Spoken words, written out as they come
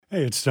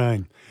Hey, it's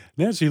time.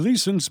 Nancy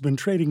Leeson's been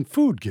trading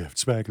food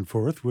gifts back and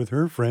forth with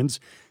her friends,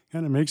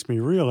 and it makes me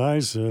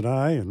realize that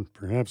I, and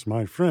perhaps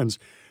my friends,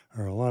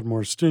 are a lot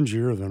more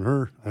stingier than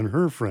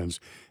her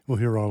friends. We'll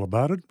hear all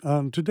about it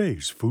on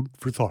today's Food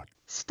for Thought.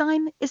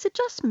 Stein, is it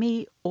just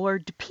me, or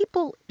do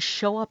people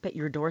show up at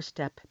your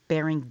doorstep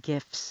bearing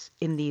gifts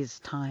in these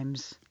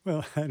times?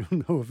 Well, I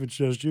don't know if it's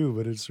just you,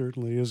 but it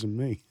certainly isn't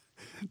me.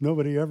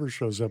 Nobody ever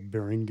shows up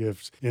bearing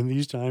gifts in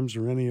these times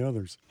or any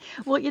others.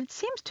 Well, it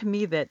seems to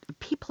me that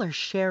people are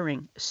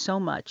sharing so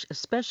much,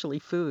 especially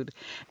food.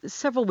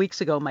 Several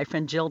weeks ago, my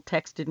friend Jill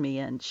texted me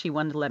and she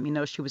wanted to let me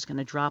know she was going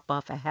to drop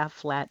off a half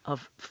flat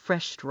of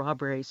fresh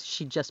strawberries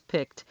she just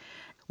picked,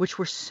 which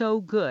were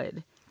so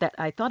good that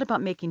I thought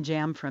about making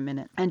jam for a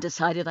minute and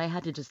decided I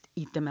had to just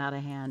eat them out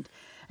of hand.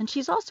 And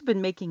she's also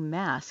been making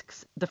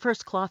masks. The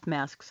first cloth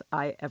masks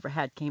I ever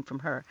had came from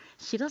her.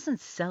 She doesn't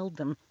sell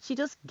them, she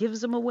just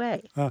gives them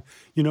away.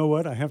 You know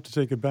what? I have to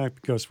take it back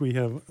because we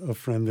have a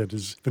friend that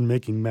has been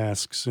making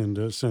masks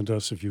and sent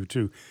us a few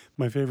too.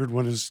 My favorite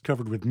one is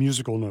covered with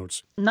musical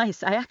notes.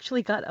 Nice. I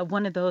actually got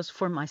one of those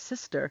for my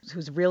sister,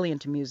 who's really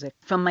into music,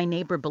 from my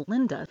neighbor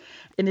Belinda.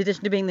 In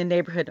addition to being the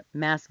neighborhood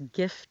mask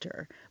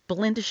gifter,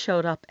 Belinda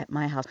showed up at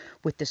my house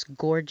with this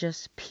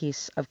gorgeous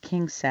piece of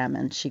king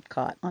salmon she'd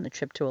caught on a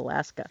trip to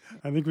Alaska.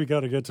 I think we got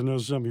to get to know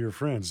some of your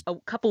friends. A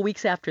couple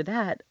weeks after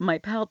that, my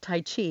pal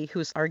Tai Chi,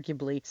 who's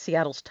arguably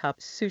Seattle's top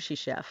sushi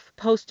chef,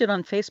 posted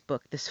on Facebook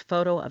this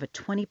photo of a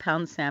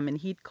 20-pound salmon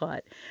he'd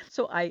caught.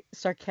 So I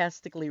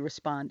sarcastically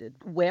responded,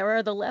 "Where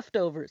are the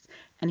leftovers?"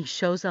 And he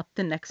shows up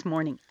the next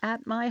morning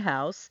at my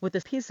house with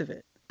a piece of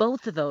it.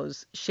 Both of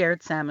those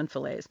shared salmon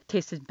fillets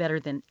tasted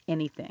better than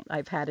anything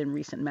I've had in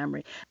recent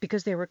memory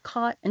because they were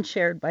caught and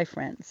shared by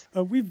friends.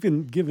 We've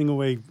been giving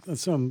away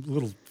some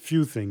little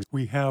few things.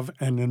 We have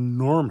an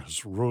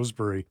enormous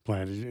rosemary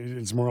plant.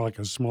 It's more like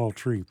a small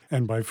tree.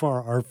 And by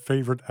far, our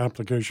favorite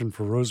application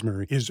for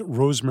rosemary is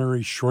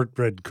rosemary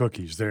shortbread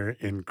cookies. They're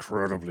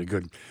incredibly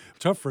good.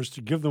 Tough for us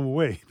to give them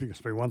away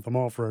because we want them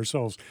all for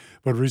ourselves.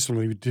 But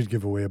recently, we did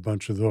give away a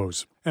bunch of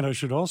those. And I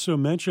should also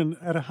mention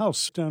at a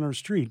house down our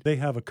street, they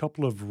have a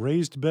couple of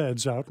raised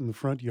beds out in the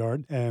front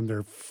yard, and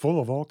they're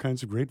full of all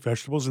kinds of great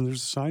vegetables, and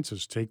there's a sign that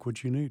says, "Take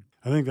what you need."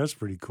 I think that's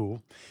pretty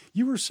cool.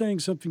 You were saying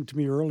something to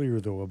me earlier,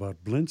 though,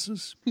 about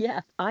blintzes?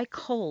 Yeah, I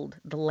culled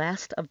the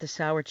last of the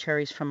sour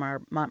cherries from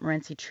our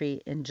Montmorency tree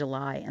in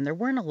July, and there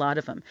weren't a lot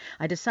of them.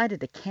 I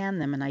decided to can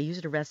them, and I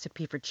used a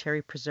recipe for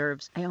cherry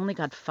preserves. I only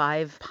got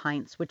 5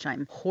 pints, which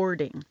I'm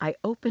hoarding. I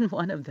opened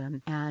one of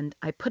them, and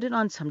I put it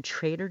on some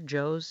Trader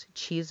Joe's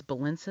cheese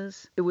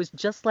blintzes. It was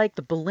just like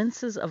the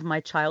blintzes of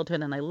my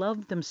childhood, and I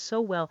loved them so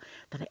well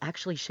that I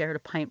actually shared a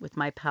pint with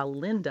my pal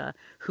Linda,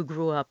 who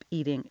grew up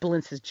eating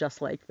blintzes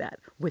just like that,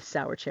 with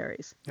sour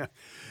cherries.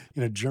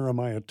 In a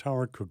Jeremiah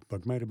Tower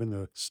cookbook, might have been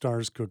the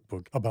Stars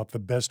cookbook, about the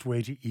best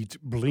way to eat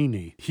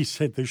blini. He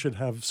said they should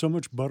have so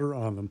much butter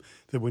on them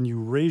that when you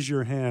raise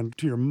your hand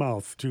to your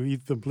mouth to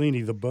eat the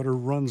blini, the butter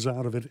runs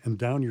out of it and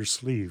down your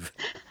sleeve.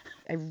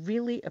 I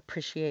really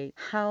appreciate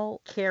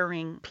how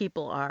caring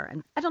people are.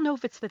 And I don't know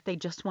if it's that they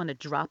just want to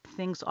drop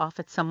things off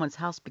at someone's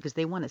house because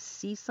they want to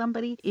see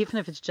somebody, even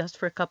if it's just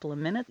for a couple of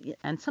minutes.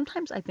 And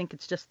sometimes I think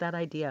it's just that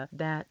idea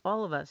that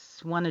all of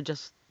us want to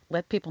just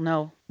let people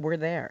know we're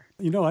there.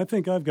 You know, I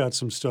think I've got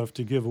some stuff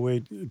to give away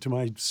to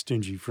my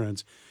stingy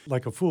friends.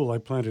 Like a fool, I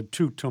planted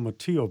 2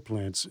 tomatillo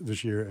plants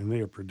this year, and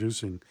they are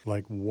producing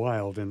like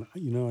wild. And,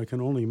 you know, I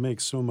can only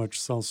make so much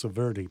salsa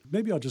verde.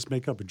 Maybe I'll just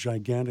make up a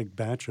gigantic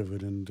batch of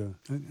it, and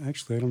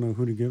actually, I don't know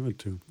who to give it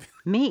to.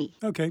 Me.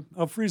 Okay,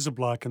 I'll freeze a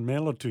block and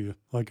mail it to you,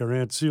 like our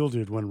Aunt Seal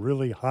did one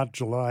really hot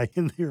July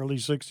in the early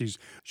 60s.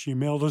 She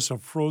mailed us a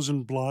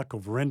frozen block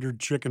of rendered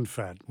chicken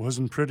fat.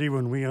 Wasn't pretty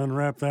when we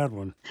unwrapped that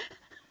one.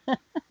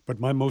 But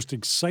my most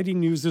exciting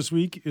news this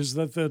week is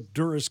that the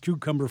Duras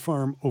Cucumber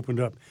Farm opened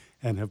up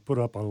and have put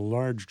up a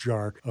large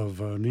jar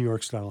of New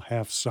York-style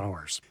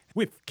half-sours.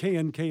 With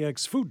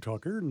KNKX food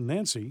talker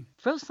Nancy.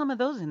 Throw some of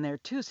those in there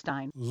too,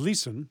 Stein.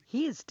 Leson.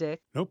 He's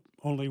Dick. Nope,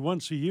 only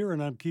once a year,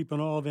 and I'm keeping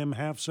all them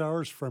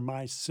half-sours for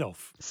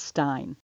myself. Stein.